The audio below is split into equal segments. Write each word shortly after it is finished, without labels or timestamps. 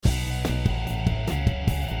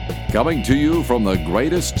Coming to you from the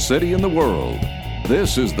greatest city in the world,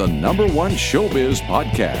 this is the number one showbiz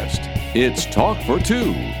podcast. It's Talk for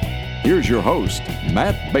Two. Here's your host,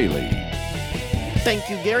 Matt Bailey. Thank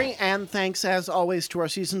you, Gary, and thanks as always to our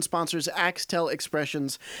season sponsors, Axtel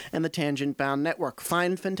Expressions and the Tangent Bound Network.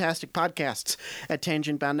 Find fantastic podcasts at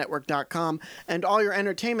tangentboundnetwork.com, and all your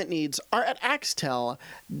entertainment needs are at axtel.com.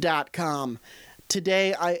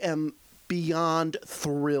 Today, I am beyond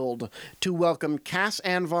thrilled to welcome Cas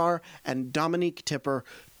Anvar and Dominique Tipper,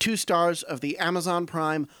 two stars of the Amazon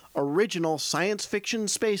Prime original science fiction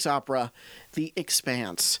space opera, The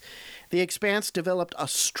Expanse. The Expanse developed a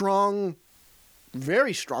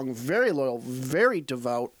very strong, very loyal, very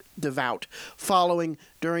devout following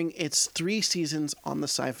during its 3 seasons on the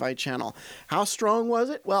Sci-Fi Channel. How strong was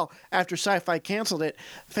it? Well, after Sci-Fi canceled it,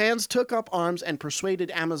 fans took up arms and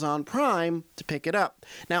persuaded Amazon Prime to pick it up.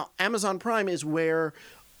 Now, Amazon Prime is where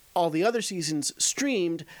all the other seasons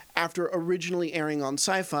streamed after originally airing on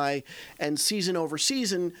Sci-Fi, and season over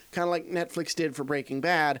season, kind of like Netflix did for Breaking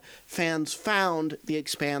Bad, fans found The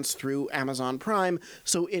Expanse through Amazon Prime,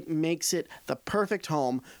 so it makes it the perfect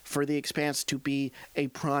home for The Expanse to be a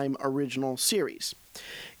Prime original series.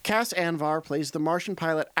 Cas Anvar plays the Martian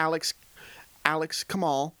pilot Alex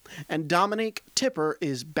Kamal, and Dominique Tipper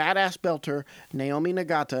is badass belter Naomi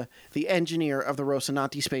Nagata, the engineer of the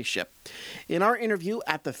Rocinante spaceship. In our interview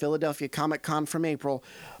at the Philadelphia Comic Con from April,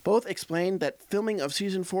 both explained that filming of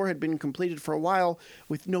Season 4 had been completed for a while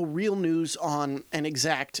with no real news on an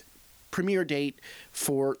exact premiere date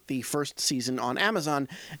for the first season on Amazon,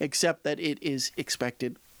 except that it is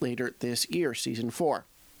expected later this year, Season 4.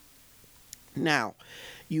 Now,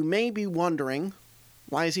 you may be wondering,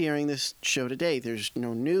 why is he airing this show today? There's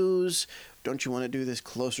no news. Don't you want to do this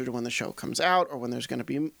closer to when the show comes out, or when there's going to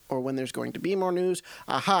be more news?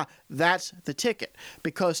 Aha, that's the ticket.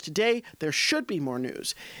 Because today there should be more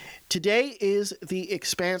news. Today is The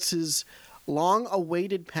Expanse's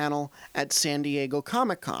long-awaited panel at San Diego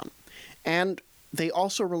Comic-Con. And they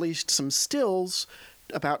also released some stills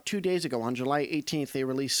about 2 days ago. On July 18th, they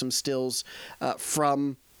released some stills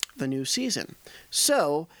from the new season.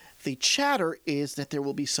 So the chatter is that there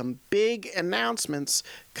will be some big announcements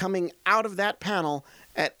coming out of that panel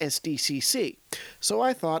at SDCC. So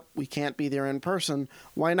I thought, we can't be there in person,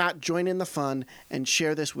 why not join in the fun and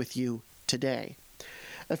share this with you today?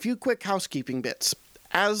 A few quick housekeeping bits.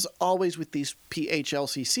 As always with these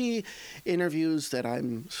PHLCC interviews that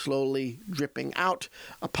I'm slowly dripping out,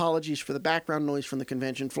 apologies for the background noise from the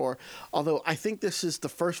convention floor, although I think this is the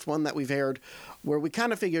first one that we've aired where we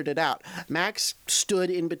kind of figured it out. Max stood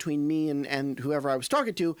in between me and whoever I was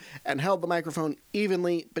talking to and held the microphone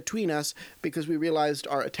evenly between us because we realized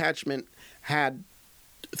our attachment had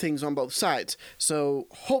things on both sides. So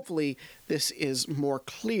hopefully this is more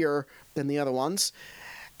clear than the other ones.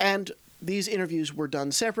 And these interviews were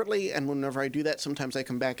done separately, and whenever I do that, sometimes I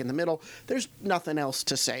come back in the middle. There's nothing else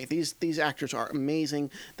to say. These actors are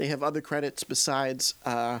amazing. They have other credits besides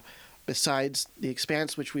The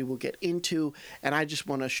Expanse, which we will get into, and I just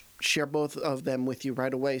want to share both of them with you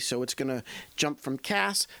right away. So it's going to jump from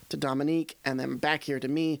Cas to Dominique, and then back here to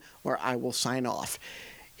me, where I will sign off.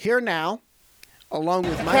 Here now, along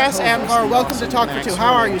with my Cas Anvar, welcome to Talk for Two.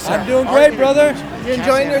 How are you, sir? I'm doing great, brother. You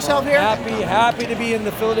enjoying yourself here? Happy to be in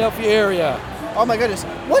the Philadelphia area. Oh my goodness.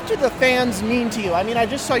 What do the fans mean to you? I mean, I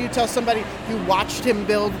just saw you tell somebody you watched him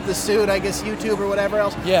build the suit, I guess YouTube or whatever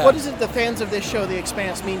else. Yeah. What does it the fans of this show, The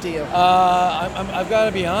Expanse, mean to you? I've got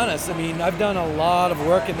to be honest. I mean, I've done a lot of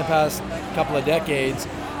work in the past couple of decades.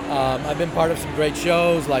 I've been part of some great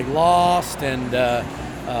shows like Lost and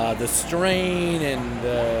The Strain and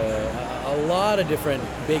a lot of different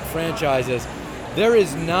big franchises. There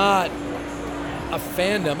is not a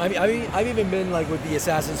fandom. I mean, I've even been like with the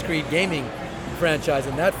Assassin's Creed gaming franchise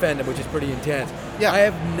and that fandom, which is pretty intense. Yeah. I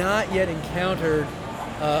have not yet encountered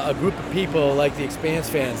a group of people like the Expanse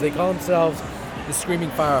fans. They call themselves the Screaming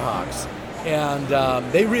Firehawks, and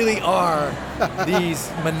they really are these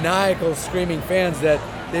maniacal screaming fans that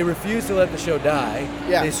they refuse to let the show die.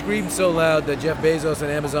 Yeah. They screamed so loud that Jeff Bezos and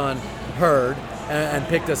Amazon heard and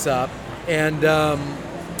picked us up. And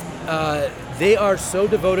they are so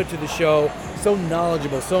devoted to the show, so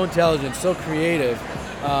knowledgeable, so intelligent, so creative.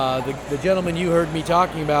 The gentleman you heard me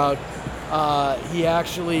talking about, he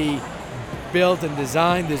actually built and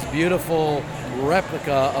designed this beautiful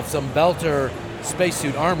replica of some Belter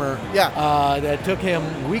spacesuit armor that took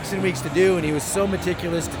him weeks and weeks to do, and he was so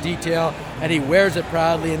meticulous to detail, and he wears it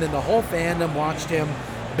proudly, and then the whole fandom watched him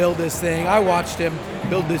build this thing. I watched him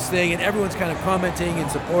build this thing, and everyone's kind of commenting and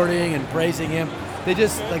supporting and praising him. They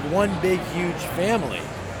just like one big, huge family.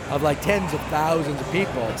 of like tens of thousands of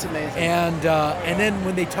people. It's amazing. And then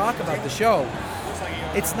when they talk about the show,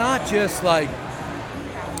 it's not just like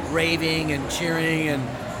raving and cheering, and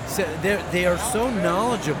they are so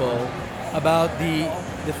knowledgeable about the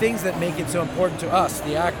things that make it so important to us,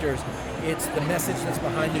 the actors. It's the message that's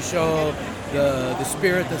behind the show, the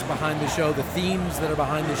spirit that's behind the show, the themes that are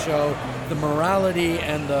behind the show, the morality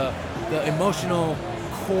and the emotional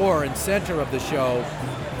core and center of the show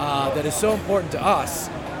that is so important to us.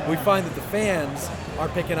 We find that the fans are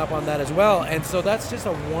picking up on that as well, and so that's just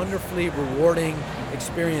a wonderfully rewarding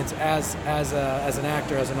experience as an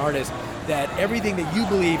actor, as an artist, that everything that you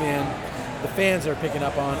believe in, the fans are picking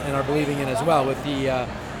up on and are believing in as well, with the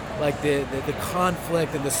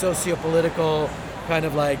conflict and the socio-political kind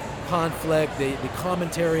of like conflict, the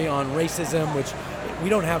commentary on racism, which we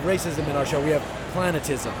don't have racism in our show, we have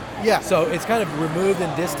planetism. Yeah. So it's kind of removed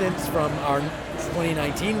and distanced from our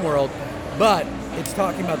 2019 world, but it's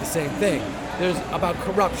talking about the same thing. There's about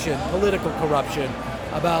corruption, political corruption,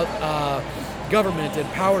 about government and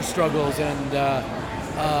power struggles, and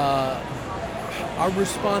our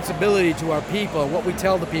responsibility to our people, what we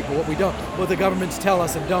tell the people, what we don't, what the governments tell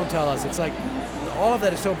us and don't tell us. It's like all of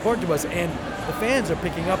that is so important to us, and the fans are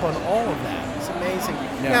picking up on all of that. It's amazing.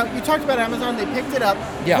 Yeah. Now, you talked about Amazon. They picked it up.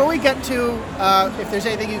 Yeah. Before we get to, if there's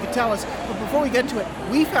anything you could tell us, but before we get to it,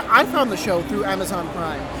 I found the show through Amazon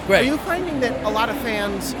Prime. Great. Are you finding that a lot of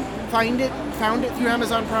fans found it through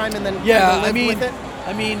Amazon Prime and then Yeah, lived with it?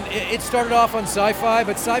 I mean, it started off on Sci-Fi,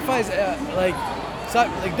 but Sci-Fi's like,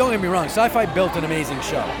 don't get me wrong, Sci-Fi built an amazing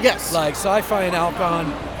show. Yes. Like Sci-Fi and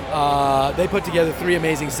Alcon, they put together 3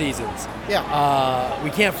 amazing seasons. Yeah. We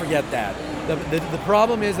can't forget that. The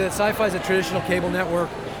problem is that Sci-Fi is a traditional cable network,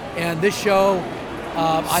 and this show,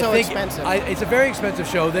 I think expensive. It's a very expensive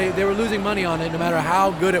show. They were losing money on it, no matter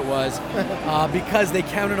how good it was, because they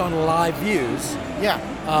counted on live views. Yeah.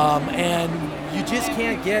 And you just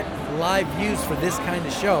can't get live views for this kind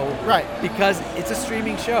of show, Right. Because it's a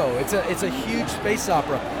streaming show. It's a huge space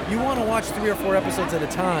opera. You want to watch 3 or 4 episodes at a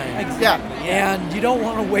time. Yeah. And you don't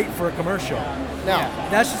want to wait for a commercial. No.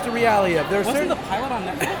 That's just the reality of there's Wasn't the pilot on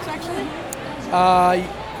Netflix actually?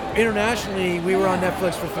 internationally, we were on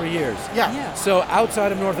Netflix for 3 years. Yeah. So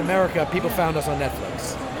outside of North America, people found us on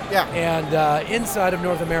Netflix. Yeah. And inside of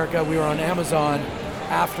North America, we were on Amazon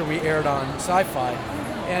after we aired on Sci-Fi.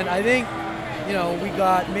 And I think, we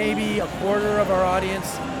got maybe a quarter of our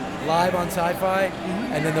audience live on Sci-Fi,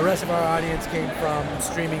 and then the rest of our audience came from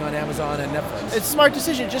streaming on Amazon and Netflix. It's a smart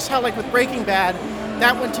decision, just how like with Breaking Bad,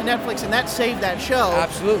 that went to Netflix and that saved that show.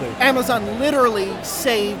 Absolutely. Amazon literally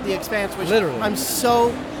saved The Expanse, which Literally. I'm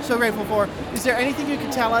so grateful for. Is there anything you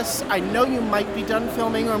can tell us? I know you might be done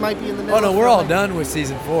filming or might be in the middle Oh, no, of we're all filming. done with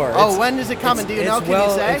season 4. Oh, when is it coming? Do you know? Can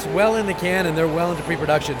you say? It's well in the can, and they're well into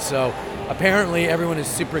pre-production, so apparently everyone is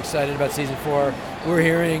super excited about season 4. We're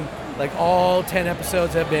hearing like all 10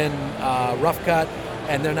 episodes have been rough cut,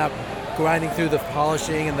 and they're now grinding through the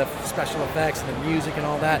polishing and the special effects and the music and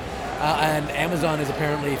all that. And Amazon is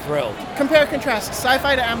apparently thrilled. Compare and contrast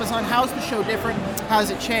Sci-Fi to Amazon. How's the show different? How's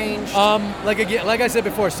it changed? Like I said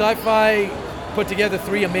before, Sci-Fi put together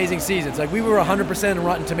 3 amazing seasons. Like we were 100% in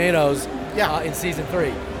Rotten Tomatoes in season 3.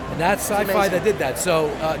 And that's Sci-Fi amazing. that did that. So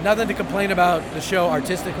nothing to complain about the show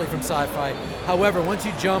artistically from Sci-Fi. However, once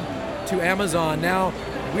you jump to Amazon, now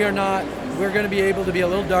we're going to be able to be a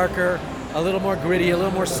little darker, a little more gritty, a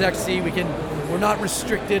little more sexy. We're not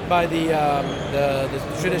restricted by the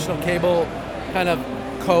traditional cable kind of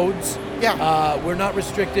codes. Yeah. We're not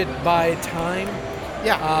restricted by time.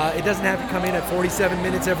 Yeah. It doesn't have to come in at 47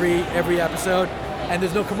 minutes every episode, and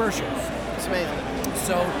there's no commercials. It's amazing.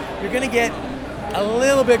 So you're going to get a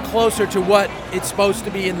little bit closer to what it's supposed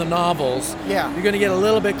to be in the novels. Yeah. You're going to get a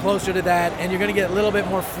little bit closer to that, and you're going to get a little bit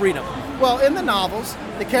more freedom. Well, in the novels,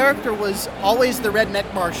 the character was always the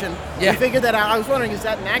redneck Martian. Yeah. You figured that out. I was wondering, is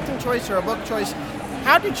that an acting choice or a book choice?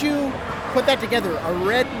 How did you put that together? A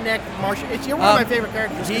redneck Martian. You're one of my favorite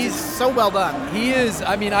characters. 'Cause he's so well done. He is.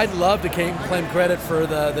 I mean, I'd love to claim credit for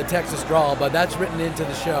the Texas drawl, but that's written into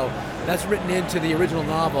the show. That's written into the original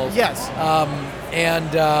novels. Yes.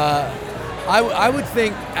 I would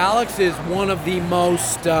think Alex is one of the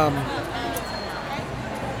most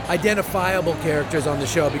identifiable characters on the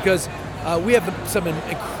show, because we have some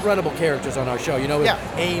incredible characters on our show. With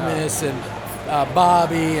Amos and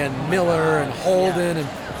Bobby and Miller and Holden, and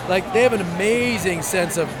like they have an amazing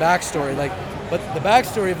sense of backstory. But the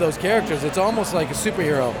backstory of those characters, it's almost like a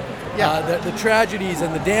superhero. Yeah. The tragedies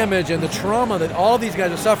and the damage and the trauma that all these guys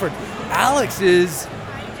have suffered. Alex is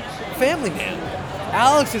a family man.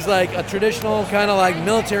 Alex is like a traditional kind of like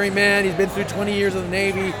military man. He's been through 20 years of the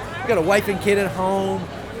Navy. He's got a wife and kid at home.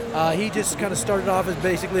 He just kind of started off as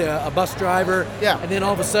basically a bus driver, Yeah. and then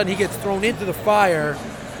all of a sudden he gets thrown into the fire,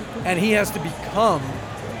 and he has to become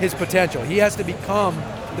his potential. He has to become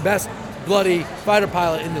the best bloody fighter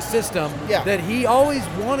pilot in the system Yeah. that he always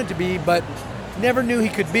wanted to be, but never knew he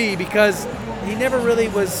could be because he never really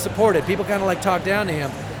was supported. People kind of like talked down to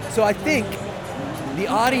him. So I think the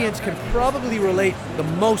audience can probably relate the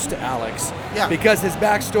most to Alex Yeah. because his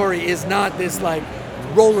backstory is not this like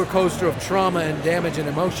roller coaster of trauma and damage and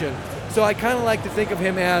emotion. So I kind of like to think of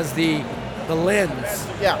him as the lens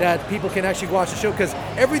Yeah. that people can actually watch the show, because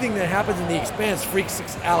everything that happens in The Expanse freaks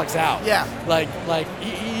Alex out. Yeah. Like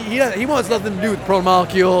he wants nothing to do with Pro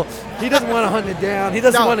Molecule. He doesn't want to hunt it down. He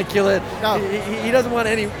doesn't No. want to kill it. No. He doesn't want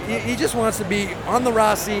any. He just wants to be on the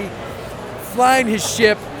Rossi, flying his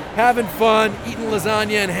ship, having fun, eating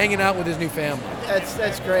lasagna, and hanging out with his new family.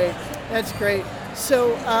 That's great. That's great.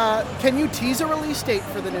 So, can you tease a release date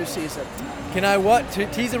for the new season? Can I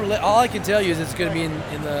tease it? All I can tell you is it's going to be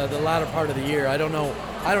in the latter part of the year. I don't know.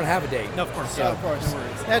 I don't have a date. No, of course. Yeah, of course. No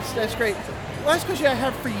worries. That's great. Last question I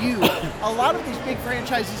have for you: a lot of these big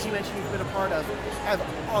franchises you mentioned you've been a part of have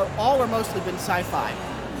all or mostly been sci-fi.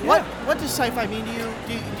 Yeah. What does sci-fi mean to you?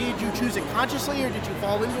 Did you choose it consciously, or did you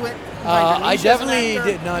fall into it? and find your I niche as an definitely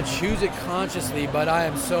actor? did not choose it consciously, but I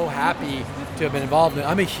am so happy to have been involved in it.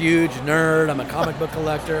 I'm a huge nerd. I'm a comic book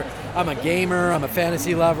collector. I'm a gamer. I'm a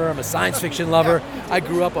fantasy lover. I'm a science fiction lover. I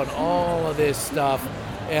grew up on all of this stuff.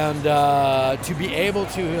 And to be able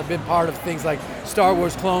to have been part of things like Star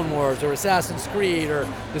Wars Clone Wars or Assassin's Creed or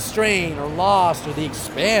The Strain or Lost or The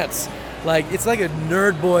Expanse, like it's like a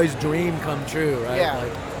nerd boy's dream come true, right? Yeah.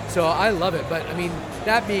 Like, so I love it. But I mean,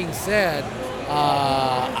 that being said,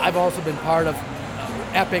 I've also been part of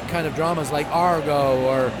epic kind of dramas like Argo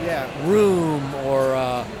or Yeah. Room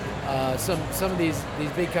or some of these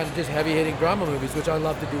big kind of just heavy hitting drama movies, which I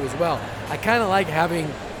love to do as well. I kind of like having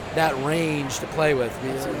that range to play with.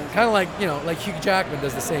 Kind of like, like Hugh Jackman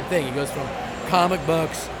does the same thing. He goes from comic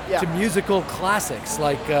books Yeah. to musical classics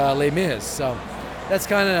like Les Mis. So that's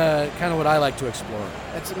kind of what I like to explore.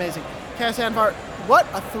 That's amazing. Cass Anvar, what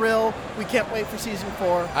a thrill. We can't wait for season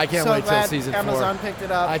 4. I can't so wait till glad season 4. Amazon picked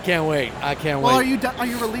it up. I can't wait. Well, are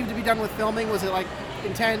you relieved to be done with filming? Was it like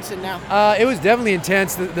intense and now? It was definitely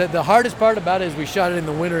intense. The hardest part about it is we shot it in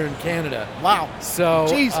the winter in Canada. Wow. So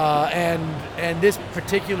Jeez. And this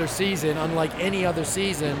particular season, unlike any other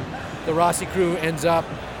season, the Rossi crew ends up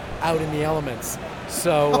out in the elements.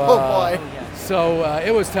 So Oh, boy. So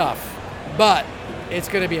it was tough, but it's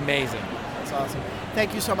going to be amazing. That's awesome.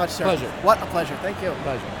 Thank you so much, sir. Pleasure. What a pleasure. Thank you.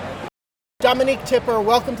 Pleasure. Dominique Tipper,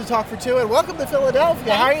 welcome to Talk for Two and welcome to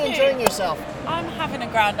Philadelphia. How are you Thank you. enjoying yourself? I'm having a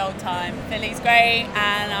grand old time. Philly's great,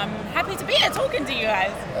 and I'm happy to be here talking to you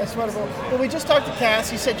guys. That's wonderful. Well, we just talked to Cass.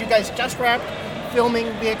 He said you guys just wrapped filming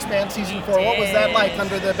The Expanse Season 4. What was that like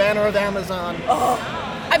under the banner of Amazon?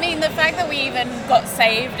 I mean, the fact that we even got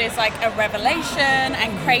saved is like a revelation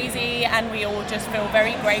and crazy, and we all just feel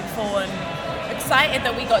very grateful and excited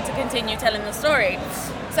that we got to continue telling the story.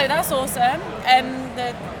 So that's awesome.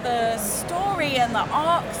 The story and the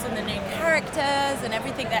arcs and the new characters and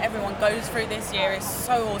everything that everyone goes through this year is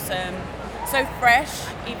so awesome, so fresh,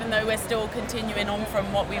 even though we're still continuing on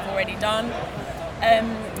from what we've already done.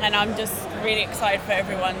 And I'm just really excited for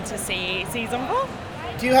everyone to see season 4.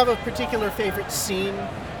 Do you have a particular favorite scene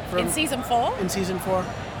from In season 4? in season 4?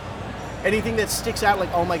 Anything that sticks out like,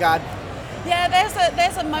 oh my god? Yeah,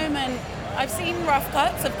 there's a moment. I've seen rough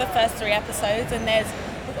cuts of the first 3 episodes, and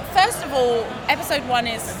first of all, episode 1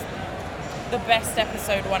 is the best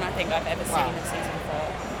episode 1 I think I've ever seen of season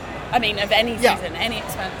 4. I mean, of any season, any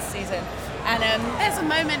Expanse season. And there's a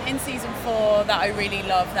moment in season 4 that I really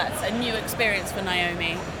love. That's a new experience for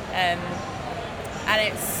Naomi, and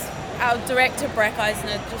it's our director Breck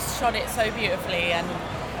Eisner just shot it so beautifully, and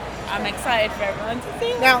I'm excited for everyone to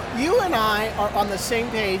see it. Now, you and I are on the same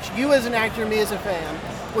page. You as an actor, me as a fan.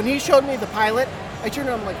 When he showed me the pilot, I turned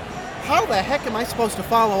around, I'm like, how the heck am I supposed to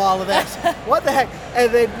follow all of this? What the heck?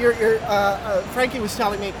 And then Frankie was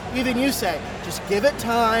telling me, even you say, just give it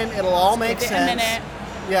time, it'll all make Give it sense. a minute.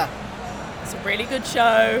 Yeah. It's a really good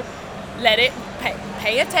show. Let it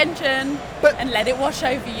pay attention, But- and let it wash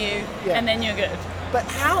over you, Yeah. and then you're good. But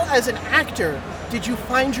how, as an actor, did you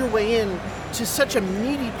find your way in to such a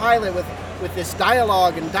meaty pilot with this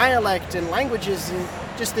dialogue and dialect and languages and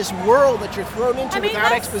just this world that you're thrown into I mean, without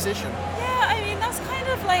that's- exposition? Yeah, I mean, that's kind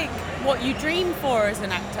of like what you dream for as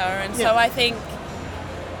an actor, and Yeah. so I think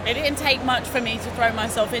it didn't take much for me to throw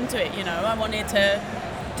myself into it, I wanted to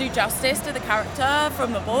do justice to the character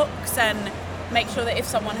from the books and make sure that if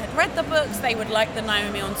someone had read the books, they would like the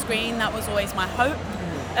Naomi on screen. That was always my hope.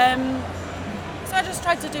 So I just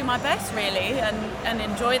tried to do my best, really, and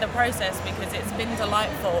enjoy the process because it's been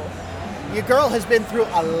delightful. Your girl has been through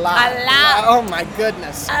a lot. A lot. Oh my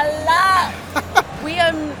goodness. A lot. We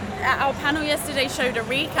at our panel yesterday showed a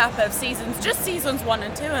recap of seasons 1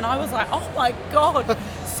 and 2, and I was like, oh my god,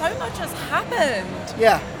 so much has happened.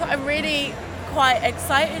 Yeah. But I'm really quite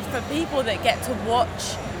excited for people that get to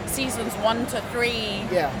watch seasons 1 to 3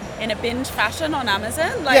 in a binge fashion on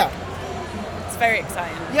Amazon. It's very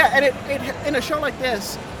exciting. Yeah, and it in a show like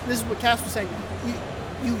this is what Cass was saying.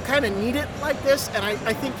 You kind of need it like this, and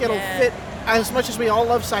I think it'll fit. As much as we all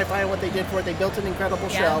love sci-fi and what they did for it, they built an incredible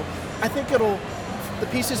show. I think the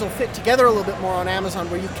pieces will fit together a little bit more on Amazon,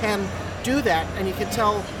 where you can do that and you can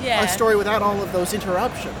tell a story without all of those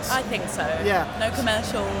interruptions. I think so. Yeah. No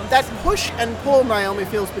commercials. That push and pull Naomi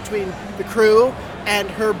feels between the crew and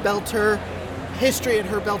her Belter history and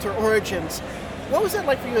her Belter origins. What was it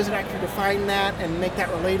like for you as an actor to find that and make that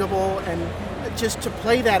relatable and just to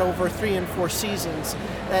play that over 3 and 4 seasons,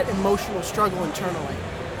 that emotional struggle internally?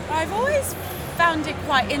 I've always found it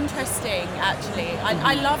quite interesting, actually.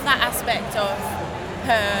 I love that aspect of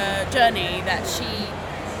her journey, that she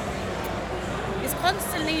is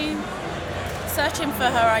constantly searching for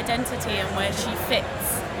her identity and where she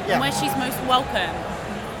fits and where she's most welcome.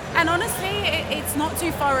 And honestly, it's not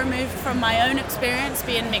too far removed from my own experience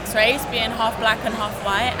being mixed race, being half black and half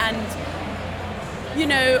white. And, you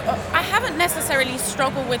know, I haven't necessarily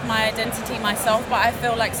struggled with my identity myself, but I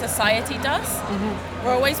feel like society does. Mm-hmm.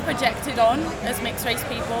 We're always projected on as mixed race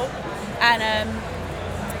people. And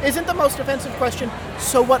isn't the most offensive question,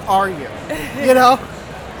 so what are you? You know?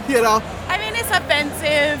 I mean, it's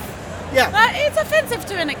offensive. Yeah. But it's offensive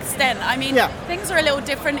to an extent. I mean, things are a little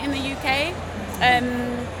different in the UK.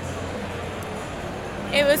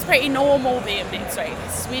 It was pretty normal being mixed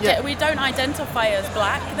race. We don't identify as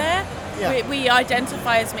black there. Yeah. We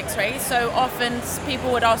identify as mixed race. So often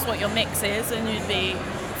people would ask what your mix is, and you'd be,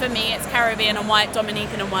 for me, it's Caribbean and white,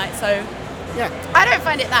 Dominican and white. So I don't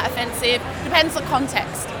find it that offensive. Depends on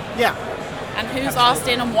context. Yeah. And who's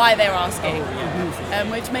asking and why they're asking,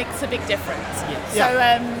 which makes a big difference. Yes. So,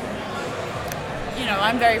 you know,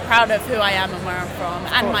 I'm very proud of who I am and where I'm from,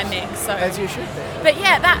 and my mix. So. As you should be. But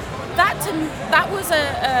yeah, that was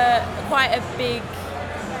a quite a big,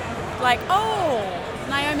 like,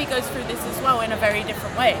 Naomi goes through this as well in a very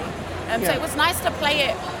different way. So it was nice to play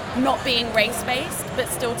it not being race-based, but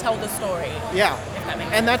still tell the story. Yeah. If that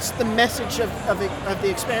makes and sense. That's the message of the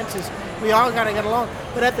Expanse is we all got to get along.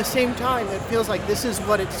 But at the same time, it feels like this is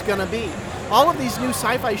what it's going to be. All of these new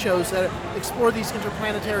sci-fi shows that explore these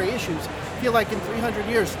interplanetary issues feel like in 300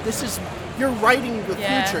 years, you're writing the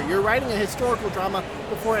future. You're writing a historical drama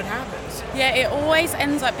before it happens. Yeah, it always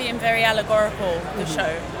ends up being very allegorical, the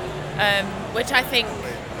show, which I think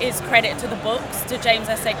is credit to the books, to James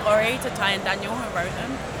S. A. Corey, to Ty and Daniel who wrote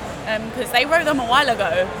them, because they wrote them a while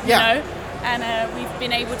ago, you know, and we've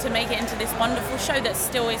been able to make it into this wonderful show that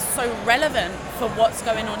still is so relevant for what's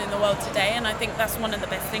going on in the world today, and I think that's one of the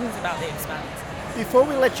best things about The Expanse. Before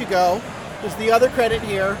we let you go, there's the other credit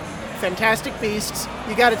here, Fantastic Beasts.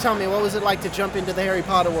 You got to tell me, what was it like to jump into the Harry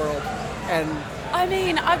Potter world? And I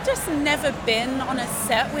mean, I've just never been on a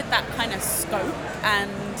set with that kind of scope, and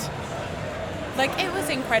like, it was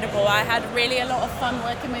incredible. I had really a lot of fun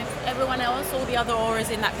working with everyone else, all the other auras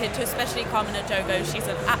in that picture, especially Carmen Ejogo. She's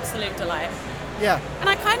an absolute delight. Yeah. And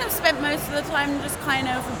I kind of spent most of the time just kind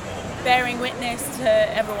of bearing witness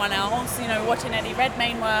to everyone else, you know, watching Eddie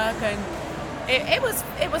Redmayne work, and it was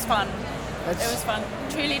fun. It was fun.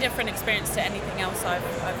 Truly different experience to anything else I've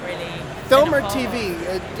really Film or TV?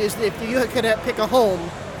 If you could pick a home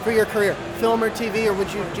for your career, film or TV,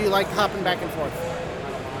 or do you like hopping back and forth?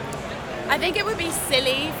 I think it would be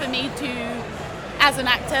silly for me to, as an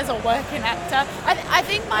actor, as a working actor. I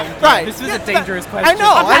think my This is a dangerous question.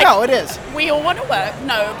 I know it is. We all want to work,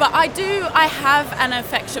 no, but I have an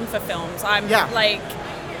affection for films. I'm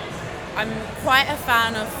quite a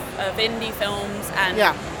fan of indie films,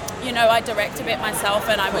 and you know, I direct a bit myself,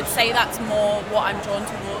 and I would say that's more what I'm drawn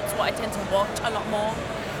towards, what I tend to watch a lot more.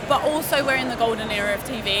 But also, we're in the golden era of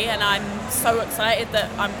TV, and I'm so excited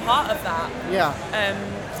that I'm part of that. Yeah.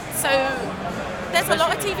 So there's a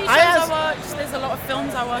lot of TV shows I watch. There's a lot of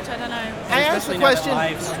films I watch. I don't know. I asked the question.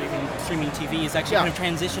 Live streaming TV is actually kind of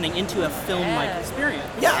transitioning into a film-like experience.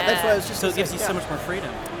 Yeah, that's what I was just. So it gives you so much more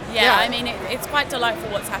freedom. Yeah, I mean, it's quite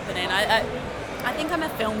delightful what's happening. I think I'm a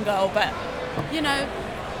film girl, but you know,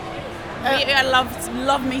 I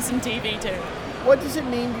love me some TV too. What does it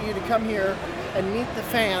mean to you to come here and meet the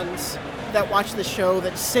fans that watch the show,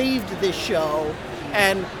 that saved this show,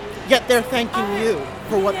 and yet they're thanking you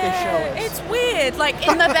for what this show is? It's weird, like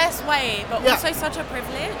in the best way, but also such a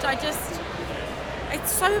privilege.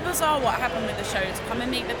 it's so bizarre what happened with the show, to come and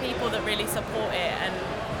meet the people that really support it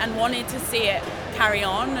and wanted to see it carry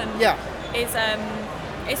on, and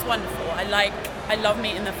it's wonderful. I love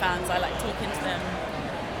meeting the fans. I like talking to them.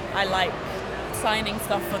 I like signing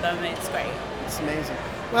stuff for them. It's great. It's amazing.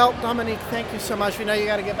 Well, Dominique, thank you so much. We know you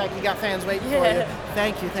got to get back. You got fans waiting for you.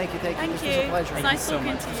 Thank you. Thank This you. was a pleasure. It's nice so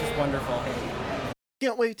talking much. to This you. is wonderful.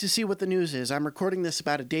 Can't wait to see what the news is. I'm recording this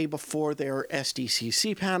about a day before their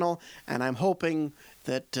SDCC panel, and I'm hoping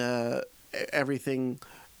that everything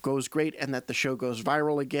goes great and that the show goes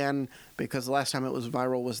viral again, because the last time it was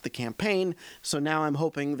viral was the campaign. So now I'm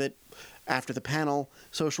hoping that after the panel,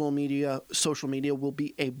 social media will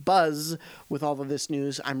be a buzz with all of this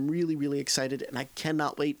news. I'm really, really excited, and I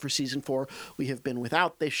cannot wait for season 4. We have been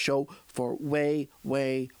without this show for way,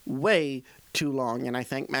 way, way too long, and I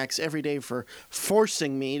thank Max every day for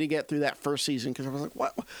forcing me to get through that first season, because I was like,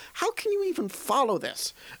 what? How can you even follow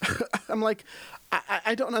this? I'm like,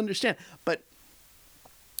 I don't understand. But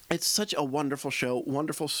it's such a wonderful show,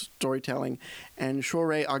 wonderful storytelling, and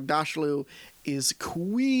Shohreh Aghdashloo is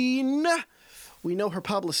queen. We know her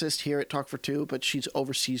publicist here at Talk for Two, but she's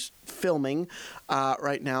overseas filming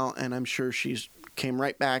right now, and I'm sure she's came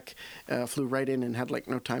right back, flew right in, and had like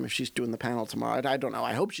no time if she's doing the panel tomorrow. I don't know.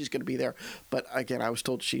 I hope she's going to be there. But again, I was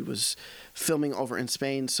told she was filming over in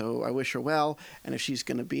Spain, so I wish her well. And if she's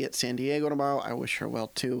going to be at San Diego tomorrow, I wish her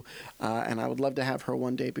well too. And I would love to have her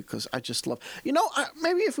one day, because I just love...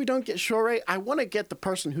 maybe if we don't get Shohreh, I want to get the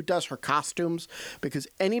person who does her costumes, because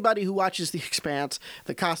anybody who watches The Expanse,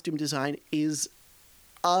 the costume design is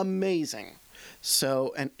amazing.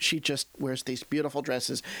 So, and she just wears these beautiful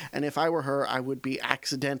dresses, and if I were her, I would be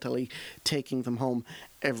accidentally taking them home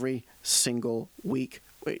every single week.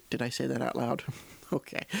 Wait, did I say that out loud?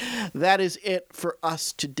 Okay. That is it for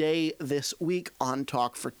us today, this week on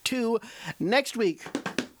Talk for Two. Next week,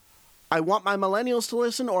 I want my millennials to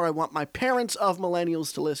listen, or I want my parents of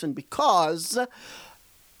millennials to listen, because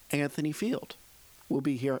Anthony Field will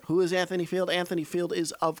be here. Who is Anthony Field? Anthony Field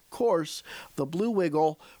is, of course, the Blue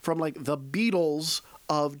Wiggle from like the Beatles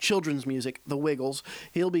of children's music, the Wiggles.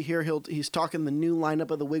 He'll be here. He's talking the new lineup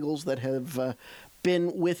of the Wiggles that have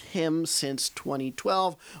been with him since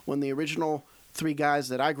 2012, when the original 3 guys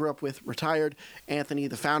that I grew up with retired. Anthony,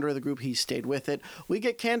 the founder of the group, he stayed with it. We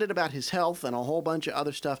get candid about his health and a whole bunch of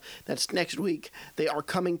other stuff. That's next week. They are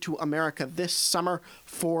coming to America this summer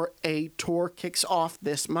for a tour. Kicks off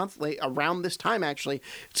this month, around this time actually.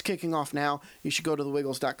 It's kicking off now. You should go to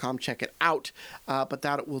thewiggles.com, check it out. But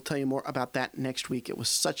that we'll tell you more about that next week. It was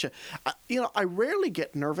such a... I rarely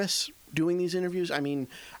get nervous doing these interviews. I mean,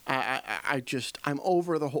 I'm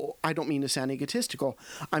over the whole... I don't mean to sound egotistical.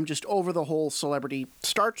 I'm just over the whole celebrity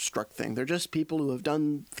starstruck thing. They're just people who have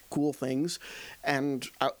done cool things, and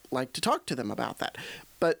I like to talk to them about that.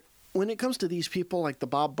 But when it comes to these people like the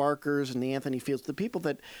Bob Barkers and the Anthony Fields, the people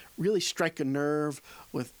that really strike a nerve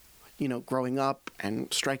with, growing up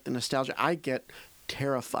and strike the nostalgia, I get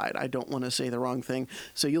terrified. I don't want to say the wrong thing.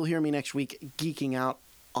 So you'll hear me next week geeking out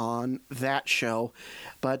on that show.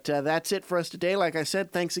 But that's it for us today. Like I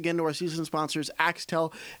said, thanks again to our season sponsors,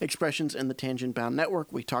 Axtel Expressions and the Tangent Bound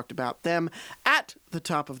Network. We talked about them at the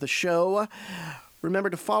top of the show. Remember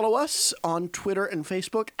to follow us on Twitter and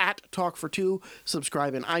Facebook at Talk4Two.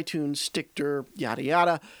 Subscribe in iTunes, Stitcher, yada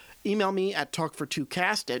yada. Email me at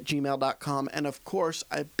talk42cast@gmail.com. And of course,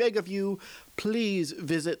 I beg of you, please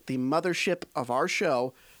visit the mothership of our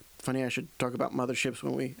show. Funny, I should talk about motherships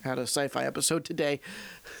when we had a sci-fi episode today.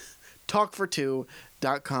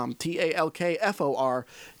 Talk4two.com.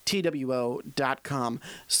 TalkForTwo.com.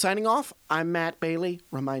 Signing off, I'm Matt Bailey,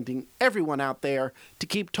 reminding everyone out there to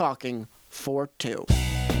keep talking for two.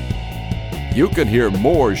 You can hear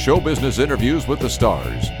more show business interviews with the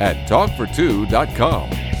stars at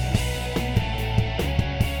talkfor2.com.